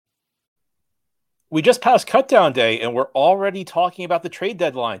We just passed cutdown day and we're already talking about the trade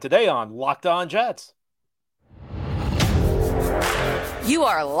deadline today on Locked On Jets. You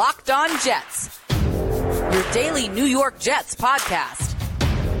are Locked On Jets, your daily New York Jets podcast.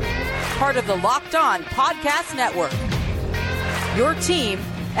 Part of the Locked On Podcast Network, your team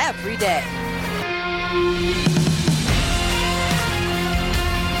every day.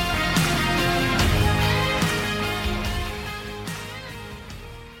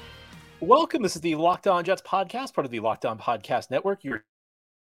 Welcome. This is the Locked On Jets podcast, part of the Locked On Podcast Network, your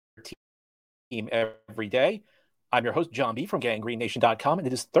team every day. I'm your host, John B. from GangGreenNation.com, and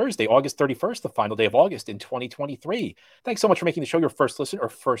it is Thursday, August 31st, the final day of August in 2023. Thanks so much for making the show your first listen or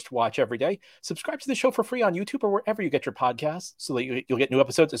first watch every day. Subscribe to the show for free on YouTube or wherever you get your podcasts so that you'll get new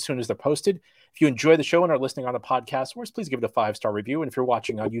episodes as soon as they're posted. If you enjoy the show and are listening on a podcast source, please give it a 5-star review. And if you're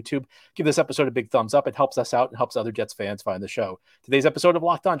watching on YouTube, give this episode a big thumbs up. It helps us out and helps other Jets fans find the show. Today's episode of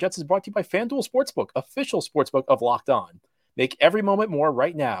Locked On Jets is brought to you by FanDuel Sportsbook, official sportsbook of Locked On. Make every moment more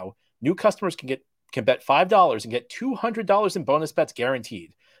right now. New customers can bet $5 and get $200 in bonus bets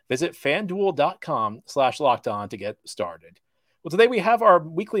guaranteed. Visit FanDuel.com/LockedOn to get started. Well, today we have our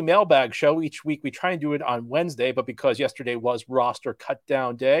weekly mailbag show. Each week we try and do it on Wednesday, but because yesterday was roster cut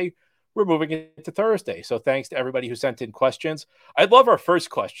down day, we're moving it to Thursday. So thanks to everybody who sent in questions. I love our first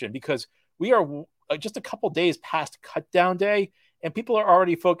question because we are just a couple days past cut down day and people are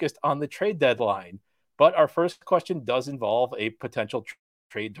already focused on the trade deadline. But our first question does involve a potential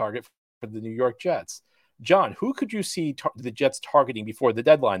trade target for the New York Jets. John, who could you see the Jets targeting before the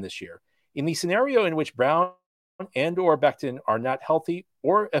deadline this year? In the scenario in which Brown and or Becton are not healthy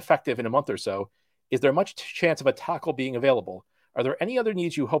or effective in a month or so, is there much chance of a tackle being available? Are there any other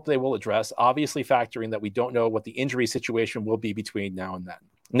needs you hope they will address, obviously factoring that we don't know what the injury situation will be between now and then?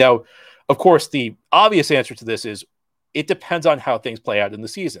 Now, of course, the obvious answer to this is it depends on how things play out in the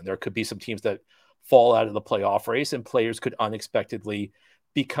season. There could be some teams that fall out of the playoff race and players could unexpectedly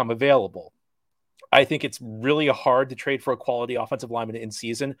become available. I think it's really hard to trade for a quality offensive lineman in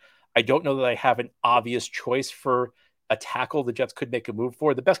season. I don't know that I have an obvious choice for a tackle the Jets could make a move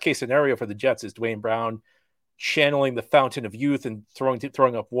for. The best case scenario for the Jets is Dwayne Brown channeling the fountain of youth and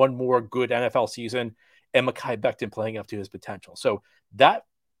throwing up one more good NFL season and Mekhi Becton playing up to his potential. So that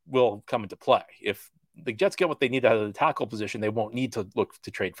will come into play. If the Jets get what they need out of the tackle position, they won't need to look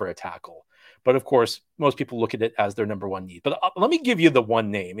to trade for a tackle. But of course, most people look at it as their number one need. But let me give you the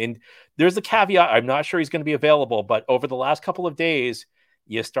one name. And there's the caveat. I'm not sure he's going to be available. But over the last couple of days,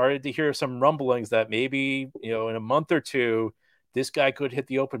 you started to hear some rumblings that maybe, in a month or two, this guy could hit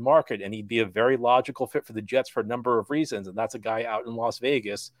the open market and he'd be a very logical fit for the Jets for a number of reasons. And that's a guy out in Las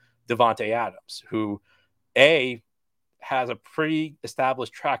Vegas, Davante Adams, who has a pretty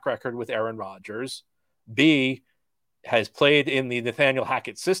established track record with Aaron Rodgers, B, has played in the Nathaniel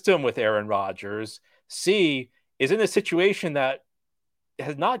Hackett system with Aaron Rodgers, C, is in a situation that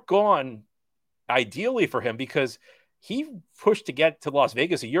has not gone ideally for him because he pushed to get to Las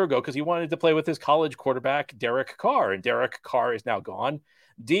Vegas a year ago because he wanted to play with his college quarterback, Derek Carr, and Derek Carr is now gone.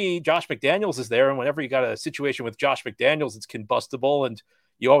 D, Josh McDaniels is there, and whenever you got a situation with Josh McDaniels, it's combustible, and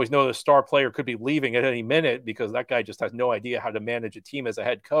you always know the star player could be leaving at any minute because that guy just has no idea how to manage a team as a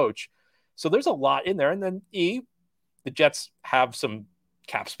head coach. So there's a lot in there. And then E, the Jets have some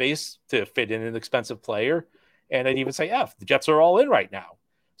cap space to fit in an expensive player. And I'd even say F, the Jets are all in right now.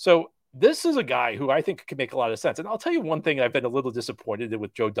 So this is a guy who I think could make a lot of sense. And I'll tell you one thing I've been a little disappointed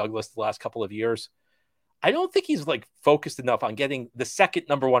with Joe Douglas the last couple of years. I don't think he's focused enough on getting the second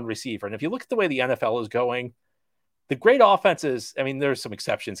number one receiver. And if you look at the way the NFL is going, the great offenses, there's some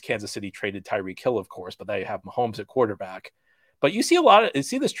exceptions. Kansas City traded Tyreek Hill, of course, but they have Mahomes at quarterback. But you see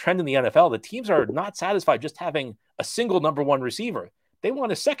this trend in the NFL. The teams are not satisfied just having a single number one receiver. They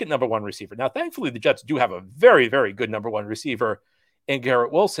want a second number one receiver. Now, thankfully, the Jets do have a very, very good number one receiver in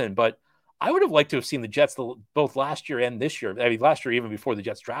Garrett Wilson. But I would have liked to have seen the Jets both last year and this year. Last year, even before the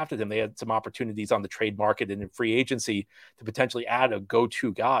Jets drafted him, they had some opportunities on the trade market and in free agency to potentially add a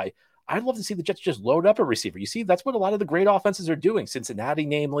go-to guy. I'd love to see the Jets just load up a receiver. You see, that's what a lot of the great offenses are doing. Cincinnati,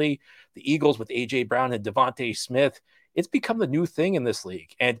 namely, the Eagles with A.J. Brown and Davante Smith. It's become the new thing in this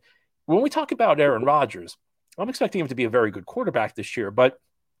league. And when we talk about Aaron Rodgers, I'm expecting him to be a very good quarterback this year. But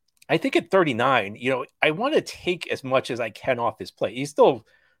I think at 39, I want to take as much as I can off his plate. He's still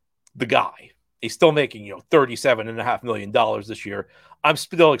the guy. He's still making, $37.5 million this year. I'm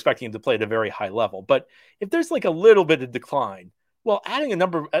still expecting him to play at a very high level. But if there's a little bit of decline, well, adding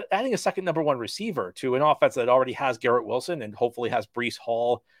a second number one receiver to an offense that already has Garrett Wilson and hopefully has Breece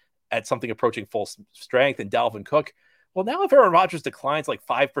Hall at something approaching full strength and Dalvin Cook. Well, now if Aaron Rodgers declines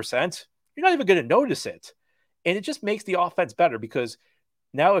 5%, you're not even going to notice it. And it just makes the offense better because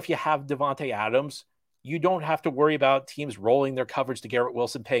Now, if you have Davante Adams, you don't have to worry about teams rolling their coverage to Garrett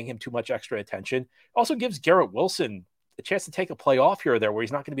Wilson, paying him too much extra attention. It also gives Garrett Wilson a chance to take a play off here or there where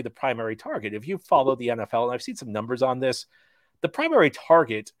he's not going to be the primary target. If you follow the NFL, and I've seen some numbers on this, the primary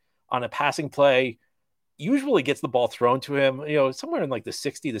target on a passing play usually gets the ball thrown to him, somewhere in like the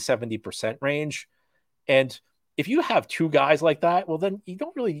 60 to 70% range. And if you have two guys like that, well, then you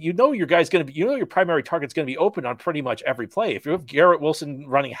don't really, your guy's going to be, your primary target's going to be open on pretty much every play. If you have Garrett Wilson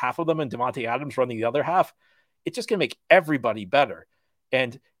running half of them and Davante Adams running the other half, it's just going to make everybody better.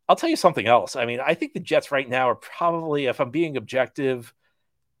 And I'll tell you something else. I mean, I think the Jets right now are probably, if I'm being objective,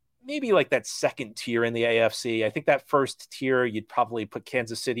 maybe like that second tier in the AFC. I think that first tier, you'd probably put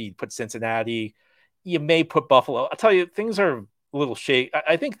Kansas City, you'd put Cincinnati, you may put Buffalo. I'll tell you, things are a little shake.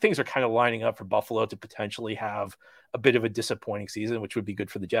 I think things are kind of lining up for Buffalo to potentially have a bit of a disappointing season, which would be good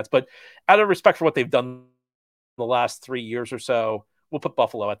for the Jets. But out of respect for what they've done the last 3 years or so, we'll put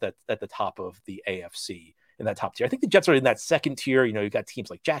Buffalo at the top of the AFC in that top tier. I think the Jets are in that second tier. You've got teams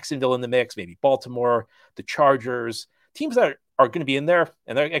like Jacksonville in the mix, maybe Baltimore, the Chargers, teams that are going to be in there.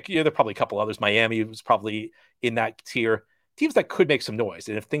 And there are probably a couple others. Miami was probably in that tier. Teams that could make some noise.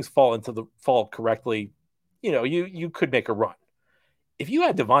 And if things fall correctly, you could make a run. If you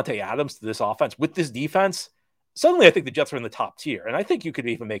add Davante Adams to this offense with this defense, suddenly I think the Jets are in the top tier. And I think you could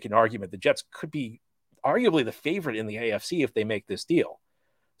even make an argument the Jets could be arguably the favorite in the AFC if they make this deal.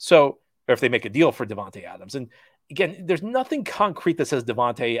 Or if they make a deal for Davante Adams. And again, there's nothing concrete that says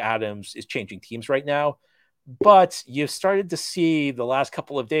Davante Adams is changing teams right now. But you've started to see the last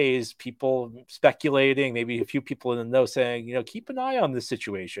couple of days, people speculating, maybe a few people in the know saying, keep an eye on this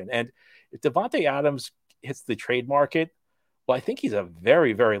situation. And if Davante Adams hits the trade market, well, I think he's a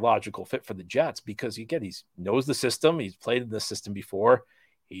very, very logical fit for the Jets because, again, he knows the system. He's played in the system before.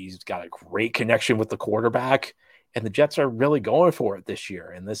 He's got a great connection with the quarterback. And the Jets are really going for it this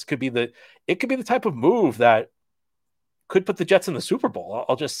year. And this could be the type of move that could put the Jets in the Super Bowl.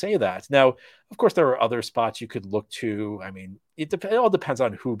 I'll just say that. Now, of course, there are other spots you could look to. I mean, it all depends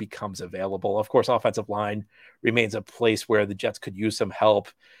on who becomes available. Of course, offensive line remains a place where the Jets could use some help.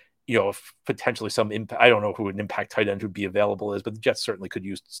 If potentially some impact. I don't know who an impact tight end would be available is, but the Jets certainly could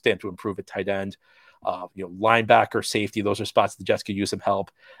stand to improve at tight end. Linebacker, safety, those are spots the Jets could use some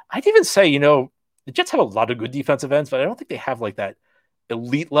help. I'd even say, the Jets have a lot of good defensive ends, but I don't think they have like that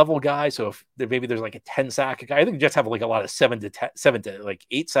elite level guy. So if there's like a 10 sack guy, I think the Jets have like a lot of 7 to like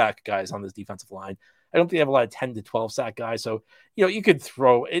 8 sack guys on this defensive line. I don't think they have a lot of 10 to 12 sack guys. So, you could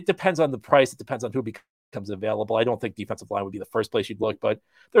throw, it depends on the price. It depends on who becomes available. I don't think defensive line would be the first place you'd look, but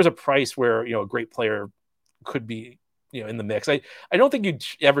there's a price where, a great player could be, in the mix. I don't think you'd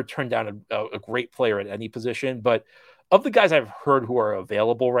ever turn down a great player at any position, but of the guys I've heard who are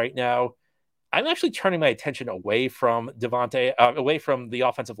available right now, I'm actually turning my attention away from Davante, away from the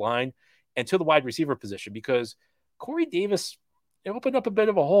offensive line and to the wide receiver position because Corey Davis opened up a bit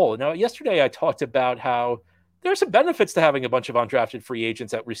of a hole. Now, yesterday I talked about how there are some benefits to having a bunch of undrafted free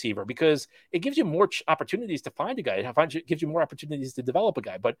agents at receiver because it gives you more opportunities to find a guy. It gives you more opportunities to develop a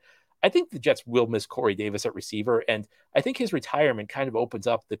guy. But I think the Jets will miss Corey Davis at receiver. And I think his retirement kind of opens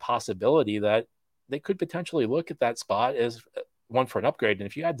up the possibility that they could potentially look at that spot as one for an upgrade. And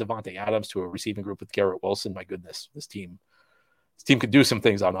if you add Davante Adams to a receiving group with Garrett Wilson, my goodness, this team could do some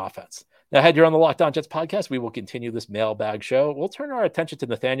things on offense. Now, ahead here on the Locked On Jets podcast, we will continue this mailbag show. We'll turn our attention to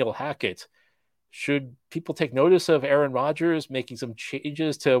Nathaniel Hackett. Should people take notice of Aaron Rodgers making some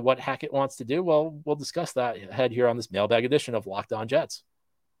changes to what Hackett wants to do? Well, we'll discuss that ahead here on this mailbag edition of Locked On Jets.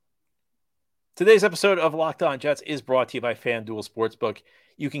 Today's episode of Locked On Jets is brought to you by FanDuel Sportsbook.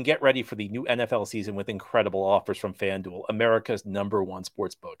 You can get ready for the new NFL season with incredible offers from FanDuel, America's #1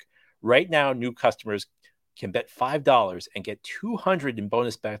 sportsbook. Right now, new customers can bet $5 and get $200 in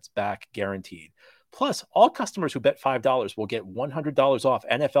bonus bets back guaranteed. Plus, all customers who bet $5 will get $100 off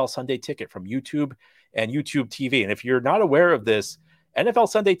NFL Sunday Ticket from YouTube and YouTube TV. And if you're not aware of this, NFL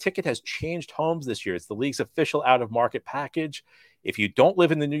Sunday Ticket has changed homes this year. It's the league's official out-of-market package. If you don't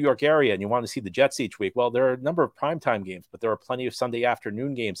live in the New York area and you want to see the Jets each week, well, there are a number of primetime games, but there are plenty of Sunday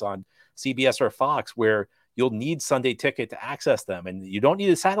afternoon games on CBS or Fox where you'll need Sunday Ticket to access them. And you don't need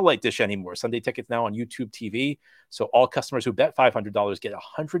a satellite dish anymore. Sunday Ticket's now on YouTube TV. So all customers who bet $500 get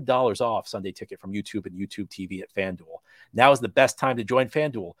 $100 off Sunday Ticket from YouTube and YouTube TV at FanDuel. Now is the best time to join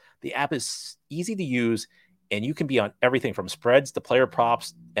FanDuel. The app is easy to use, and you can be on everything from spreads to player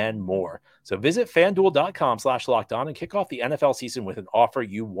props and more. So visit FanDuel.com/lockedon and kick off the NFL season with an offer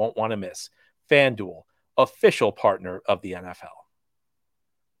you won't want to miss. FanDuel, official partner of the NFL.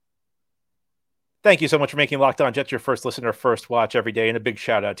 Thank you so much for making Locked On Jets your first listener, first watch every day. And a big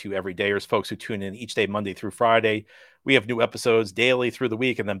shout out to everydayers, folks who tune in each day, Monday through Friday. We have new episodes daily through the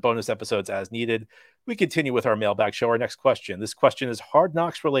week and then bonus episodes as needed. We continue with our mailbag show. Our next question. This question is Hard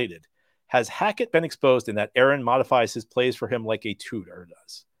Knocks related. Has Hackett been exposed in that Aaron modifies his plays for him like a tutor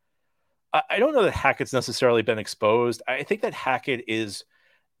does? I don't know that Hackett's necessarily been exposed. I think that Hackett is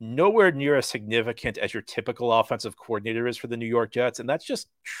nowhere near as significant as your typical offensive coordinator is for the New York Jets. And that's just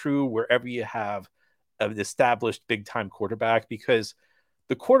true wherever you have an established big time quarterback, because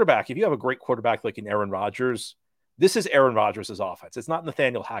the quarterback, if you have a great quarterback like an Aaron Rodgers, this is Aaron Rodgers' offense. It's not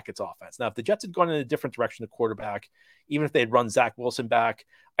Nathaniel Hackett's offense. Now, if the Jets had gone in a different direction of quarterback, even if they had run Zach Wilson back,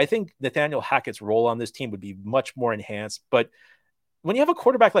 I think Nathaniel Hackett's role on this team would be much more enhanced. But when you have a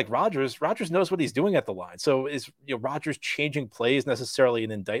quarterback like Rodgers knows what he's doing at the line. So is Rodgers changing plays necessarily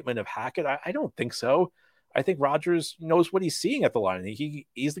an indictment of Hackett? I don't think so. I think Rodgers knows what he's seeing at the line.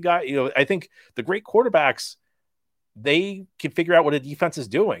 He's the guy. I think the great quarterbacks, they can figure out what a defense is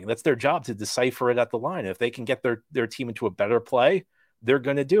doing. That's their job, to decipher it at the line. If they can get their team into a better play, they're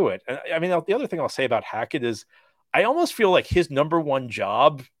going to do it. And I mean, the other thing I'll say about Hackett is I almost feel like his number one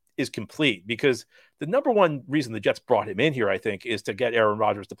job is complete, because the number one reason the Jets brought him in here, I think, is to get Aaron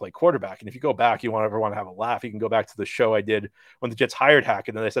Rodgers to play quarterback. And if you go back, you ever want to have a laugh, you can go back to the show I did when the Jets hired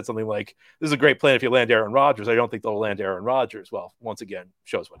Hackett, and I said something like, "This is a great plan if you land Aaron Rodgers. I don't think they'll land Aaron Rodgers." Well, once again,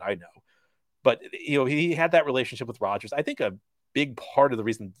 shows what I know. But he had that relationship with Rodgers. I think a big part of the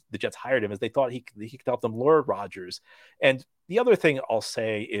reason the Jets hired him is they thought he could help them lure Rodgers. And the other thing I'll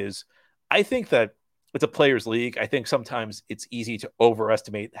say is, I think that it's a players' league. I think sometimes it's easy to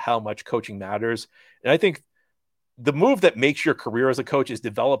overestimate how much coaching matters. And I think the move that makes your career as a coach is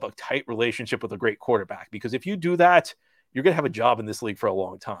develop a tight relationship with a great quarterback. Because if you do that, you're going to have a job in this league for a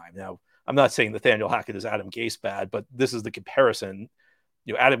long time. Now, I'm not saying Nathaniel Hackett is Adam Gase bad, but this is the comparison.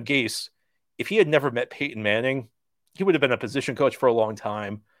 Adam Gase, if he had never met Peyton Manning, he would have been a position coach for a long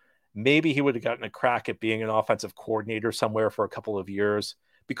time. Maybe he would have gotten a crack at being an offensive coordinator somewhere for a couple of years.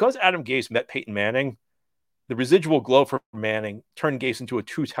 Because Adam Gase met Peyton Manning, the residual glow for Manning turned Gase into a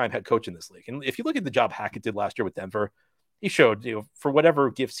two-time head coach in this league. And if you look at the job Hackett did last year with Denver, he showed, for whatever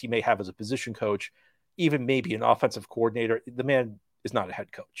gifts he may have as a position coach, even maybe an offensive coordinator, the man is not a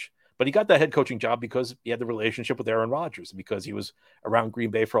head coach. But he got that head coaching job because he had the relationship with Aaron Rodgers and because he was around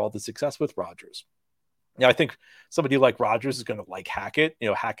Green Bay for all the success with Rodgers. Now, I think somebody like Rodgers is going to like Hackett.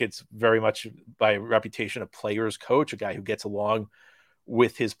 Hackett's very much by reputation a player's coach, a guy who gets along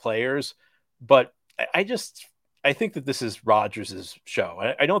with his players. But I think that this is Rodgers'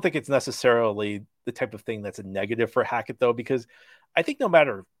 show. I don't think it's necessarily the type of thing that's a negative for Hackett, though, because I think no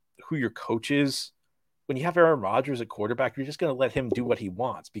matter who your coach is, when you have Aaron Rodgers at quarterback, you're just going to let him do what he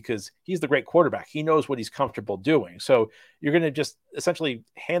wants because he's the great quarterback. He knows what he's comfortable doing. So you're going to just essentially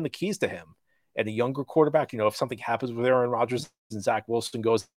hand the keys to him. And a younger quarterback, if something happens with Aaron Rodgers and Zach Wilson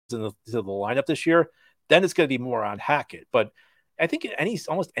goes into the lineup this year, then it's going to be more on Hackett. But I think in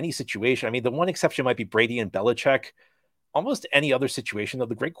almost any situation, I mean, the one exception might be Brady and Belichick. Almost any other situation, though,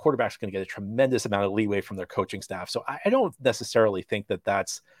 the great quarterback's going to get a tremendous amount of leeway from their coaching staff. So I don't necessarily think that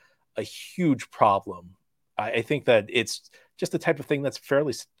that's a huge problem. I think that it's just the type of thing that's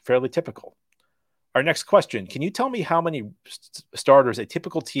fairly typical. Our next question: can you tell me how many starters a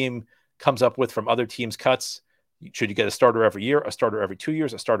typical team comes up with from other teams' cuts? Should you get a starter every year, a starter every 2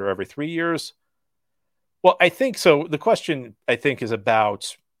 years, a starter every 3 years? Well, I think so. The question, I think, is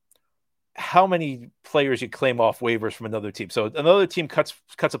about how many players you claim off waivers from another team. So another team cuts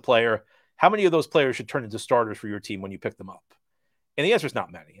a player. How many of those players should turn into starters for your team when you pick them up? And the answer is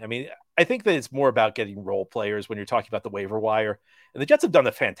not many. I mean, I think that it's more about getting role players when you're talking about the waiver wire. And the Jets have done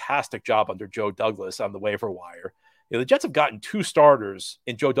a fantastic job under Joe Douglas on the waiver wire. The Jets have gotten 2 starters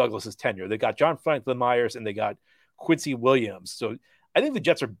in Joe Douglas's tenure. They got John Franklin Myers and they got Quincy Williams. So I think the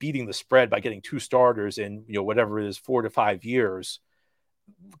Jets are beating the spread by getting 2 starters in, whatever it is, 4 to 5 years.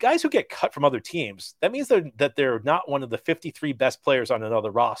 Guys who get cut from other teams, that means that they're not one of the 53 best players on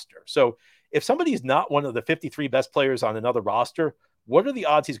another roster. So if somebody's not one of the 53 best players on another roster, what are the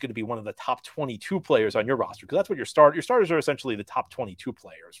odds he's going to be one of the top 22 players on your roster? Because that's what your starters are essentially the top 22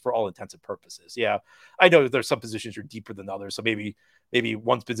 players for all intents and purposes. Yeah, I know there's some positions you're deeper than others. So maybe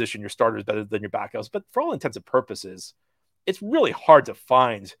one position your starter is better than your backups. But for all intents and purposes, it's really hard to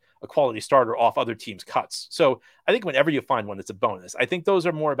find a quality starter off other teams' cuts. So I think whenever you find one, it's a bonus. I think those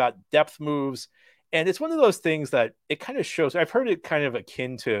are more about depth moves. And it's one of those things that it kind of shows. I've heard it kind of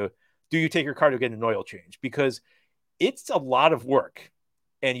akin to, do you take your car to get an oil change? Because it's a lot of work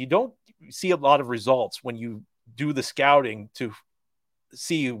and you don't see a lot of results when you do the scouting to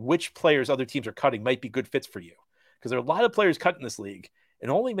see which players other teams are cutting might be good fits for you. Because there are a lot of players cut in this league and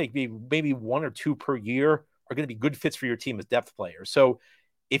only maybe 1 or 2 per year are going to be good fits for your team as depth players. So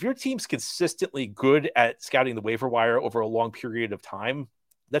if your team's consistently good at scouting the waiver wire over a long period of time,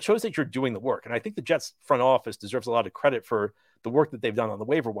 that shows that you're doing the work. And I think the Jets front office deserves a lot of credit for the work that they've done on the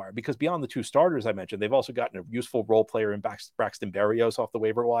waiver wire, because beyond the two starters I mentioned, they've also gotten a useful role player in Braxton Berrios off the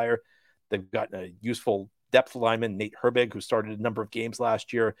waiver wire. They've gotten a useful depth lineman, Nate Herbig, who started a number of games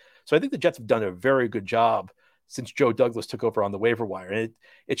last year. So I think the Jets have done a very good job since Joe Douglas took over on the waiver wire. And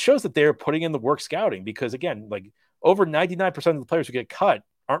it shows that they're putting in the work scouting, because again, like over 99% of the players who get cut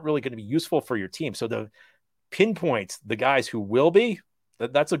aren't really going to be useful for your team. So to pinpoint the guys who will be,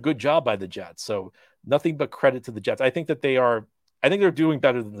 that's a good job by the Jets. So nothing but credit to the Jets. I think they're doing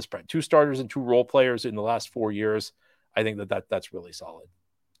better than the spread. 2 starters and 2 role players in the last 4 years. I think that's really solid.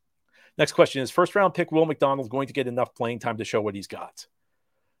 Next question is, first round pick Will McDonald going to get enough playing time to show what he's got?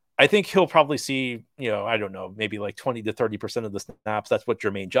 I think he'll probably see, I don't know, maybe like 20 to 30% of the snaps. That's what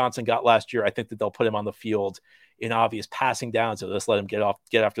Jermaine Johnson got last year. I think that they'll put him on the field in obvious passing down. So just let him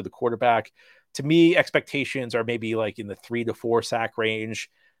get after the quarterback. To me, expectations are maybe like in the 3 to 4 sack range,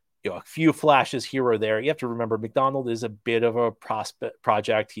 a few flashes here or there. You have to remember McDonald is a bit of a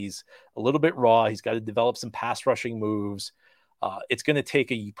project. He's a little bit raw. He's got to develop some pass rushing moves. It's going to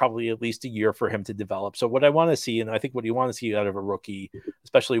take probably at least a year for him to develop. So what I want to see, and I think what you want to see out of a rookie,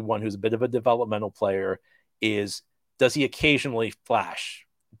 especially one who's a bit of a developmental player, is does he occasionally flash?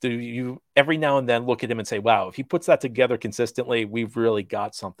 Do you every now and then look at him and say, wow, if he puts that together consistently, we've really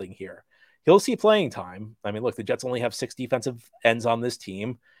got something here. He'll see playing time. I mean, look, the Jets only have 6 defensive ends on this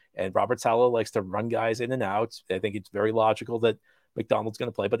team, and Robert Saleh likes to run guys in and out. I think it's very logical that McDonald's going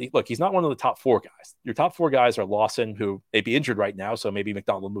to play. But look, he's not one of the top 4 guys. Your top 4 guys are Lawson, who may be injured right now, so maybe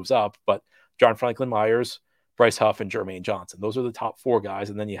McDonald moves up, but John Franklin Myers, Bryce Huff, and Jermaine Johnson. Those are the top 4 guys,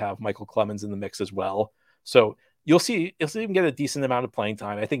 and then you have Michael Clemens in the mix as well. So you'll see him get a decent amount of playing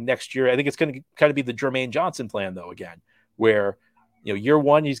time. I think next year, I think it's going to kind of be the Jermaine Johnson plan, though, again, where year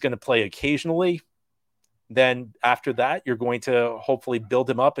 1, he's going to play occasionally. Then after that, you're going to hopefully build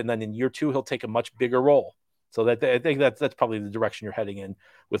him up. And then in year 2, he'll take a much bigger role. So I think that's probably the direction you're heading in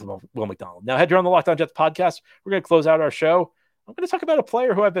with Will McDonald. Now, head here on the Locked On Jets podcast, we're going to close out our show. I'm going to talk about a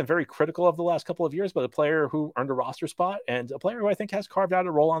player who I've been very critical of the last couple of years, but a player who earned a roster spot and a player who I think has carved out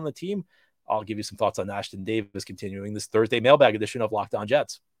a role on the team. I'll give you some thoughts on Ashtyn Davis continuing this Thursday mailbag edition of Locked On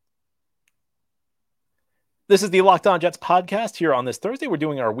Jets. This is the Locked On Jets podcast here on this Thursday. We're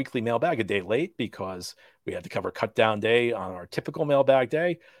doing our weekly mailbag a day late because we had to cover cut down day on our typical mailbag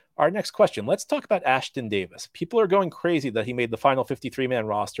day. Our next question, let's talk about Ashtyn Davis. People are going crazy that he made the final 53-man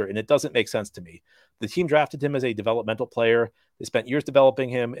roster, and it doesn't make sense to me. The team drafted him as a developmental player. They spent years developing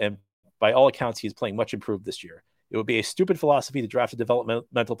him, and by all accounts, he's playing much improved this year. It would be a stupid philosophy to draft a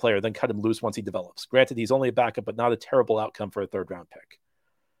developmental player, then cut him loose once he develops. Granted, he's only a backup, but not a terrible outcome for a third-round pick.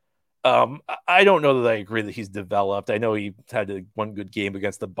 I don't know that I agree that he's developed. I know he had one good game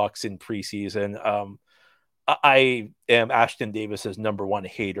against the Bucs in preseason. I am Ashtyn Davis's number 1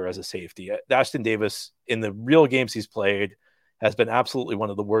 hater as a safety. Ashtyn Davis, in the real games he's played, has been absolutely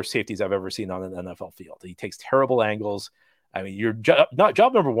one of the worst safeties I've ever seen on an NFL field. He takes terrible angles. I mean, your job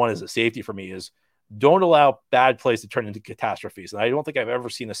number 1 as a safety for me is don't allow bad plays to turn into catastrophes. And I don't think I've ever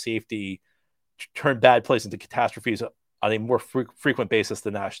seen a safety turn bad plays into catastrophes on a more frequent basis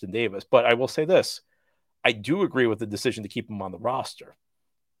than Ashtyn Davis. But I will say this, I do agree with the decision to keep him on the roster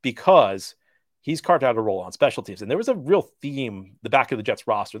because he's carved out a role on special teams. And there was a real theme, the back of the Jets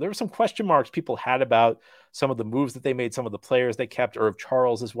roster. There were some question marks people had about some of the moves that they made, some of the players they kept. Irv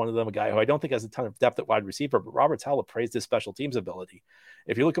Charles is one of them, a guy who I don't think has a ton of depth at wide receiver, but Robert Saleh praised his special teams ability.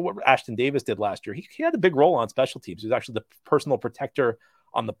 If you look at what Ashtyn Davis did last year, he had a big role on special teams. He was actually the personal protector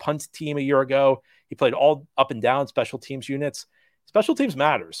on the punt team a year ago. He played all up and down special teams units. Special teams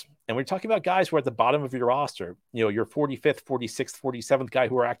matters. And we're talking about guys who are at the bottom of your roster, your 45th, 46th, 47th guy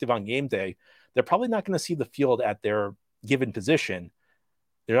who are active on game day. They're probably not going to see the field at their given position.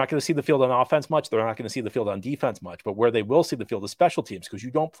 They're not going to see the field on offense much. They're not going to see the field on defense much. But where they will see the field is special teams, because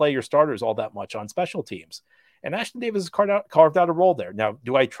you don't play your starters all that much on special teams. And Ashtyn Davis has carved out a role there. Now,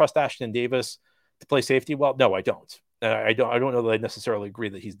 do I trust Ashtyn Davis to play safety? Well, no, I don't. I don't know that I necessarily agree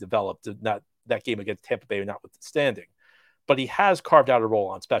that he's developed, not that game against Tampa Bay notwithstanding. But he has carved out a role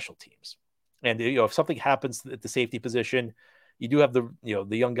on special teams. And if something happens at the safety position, you do have the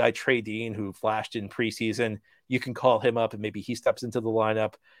young guy Trey Dean who flashed in preseason. You can call him up and maybe he steps into the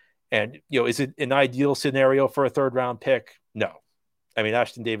lineup. And is it an ideal scenario for a 3rd-round pick? No. I mean,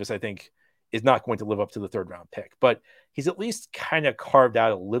 Ashtyn Davis, I think, is not going to live up to the 3rd-round pick, but he's at least kind of carved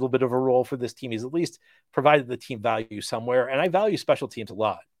out a little bit of a role for this team. He's at least provided the team value somewhere. And I value special teams a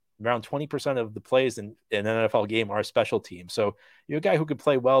lot. Around 20% of the plays in an NFL game are special teams. So you're a guy who could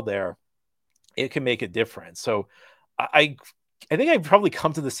play well there. It can make a difference. So I I've probably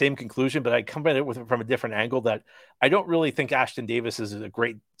come to the same conclusion, but I come at it from a different angle, that I don't really think Ashton Davis is a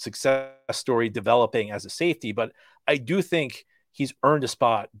great success story developing as a safety, but I do think he's earned a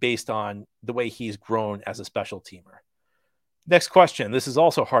spot based on the way he's grown as a special teamer. Next question. This is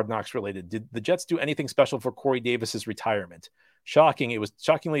also Hard Knocks related. Did the Jets do anything special for Corey Davis's retirement? Shockingly,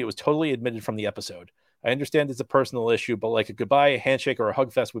 it was totally admitted from the episode. I understand it's a personal issue, but like a goodbye, a handshake, or a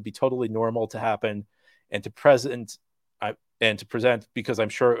hug fest would be totally normal to happen and to present because I'm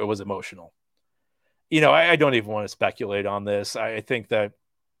sure it was emotional. I don't even want to speculate on this. I think that,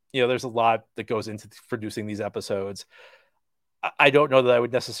 there's a lot that goes into producing these episodes. I don't know that I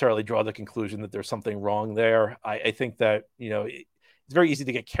would necessarily draw the conclusion that there's something wrong there. I think that, it's very easy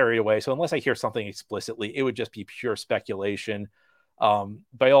to get carried away. So unless I hear something explicitly, it would just be pure speculation.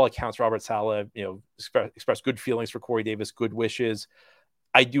 By all accounts, Robert Saleh, expressed good feelings for Corey Davis, good wishes.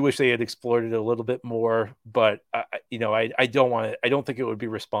 I do wish they had explored it a little bit more, but I don't think it would be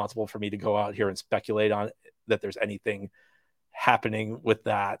responsible for me to go out here and speculate on that there's anything happening with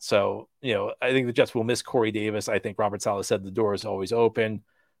that. So, I think the Jets will miss Corey Davis. I think Robert Saleh said the door is always open.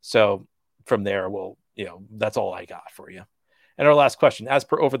 So from there, that's all I got for you. And our last question, as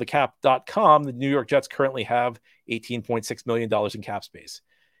per overthecap.com, the New York Jets currently have $18.6 million in cap space.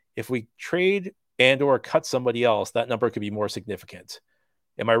 If we trade and or cut somebody else, that number could be more significant.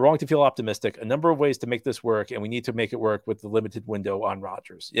 Am I wrong to feel optimistic? A number of ways to make this work, and we need to make it work with the limited window on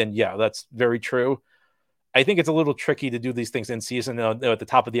Rodgers. And yeah, that's very true. I think it's a little tricky to do these things in season. At the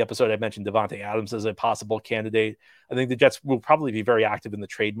top of the episode, I mentioned Davante Adams as a possible candidate. I think the Jets will probably be very active in the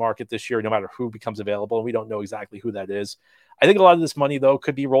trade market this year, no matter who becomes available. We don't know exactly who that is. I think a lot of this money, though,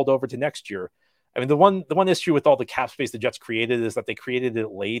 could be rolled over to next year. I mean, the one issue with all the cap space the Jets created is that they created it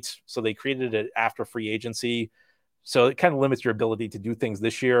late. So they created it after free agency. So it kind of limits your ability to do things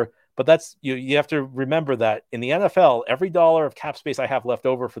this year. But that's you have to remember that in the NFL, every dollar of cap space I have left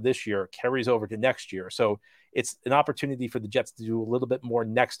over for this year carries over to next year. So it's an opportunity for the Jets to do a little bit more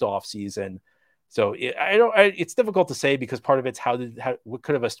next off season. So it's difficult to say, because part of it's what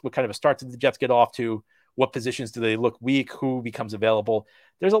kind of a start did the Jets get off to? What positions do they look weak? Who becomes available?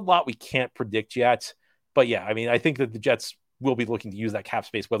 There's a lot we can't predict yet. But yeah, I mean, I think that the Jets will be looking to use that cap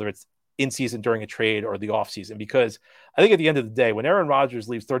space, whether it's in season during a trade or the off season, because I think at the end of the day, when Aaron Rodgers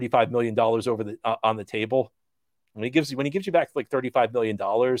leaves $35 million on the table, when he gives you back like $35 million,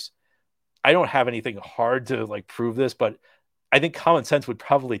 I don't have anything hard to like prove this, but I think common sense would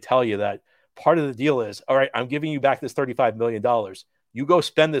probably tell you that part of the deal is, all right, I'm giving you back this $35 million. You go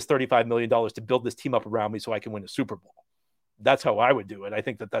spend this $35 million to build this team up around me so I can win a Super Bowl. That's how I would do it. I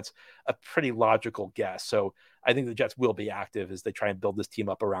think that that's a pretty logical guess. So I think the Jets will be active as they try and build this team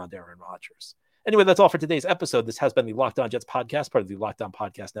up around Aaron Rodgers. Anyway, that's all for today's episode. This has been the Locked On Jets podcast, part of the Locked On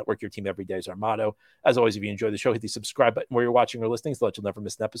Podcast Network. Your team every day is our motto. As always, if you enjoy the show, hit the subscribe button where you're watching or listening so that you'll never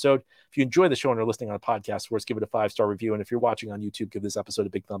miss an episode. If you enjoy the show and are listening on a podcast, first give it a 5-star review. And if you're watching on YouTube, give this episode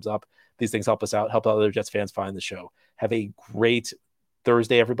a big thumbs up. These things help us out, help other Jets fans find the show. Have a great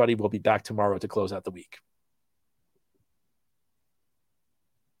Thursday, everybody. We'll be back tomorrow to close out the week.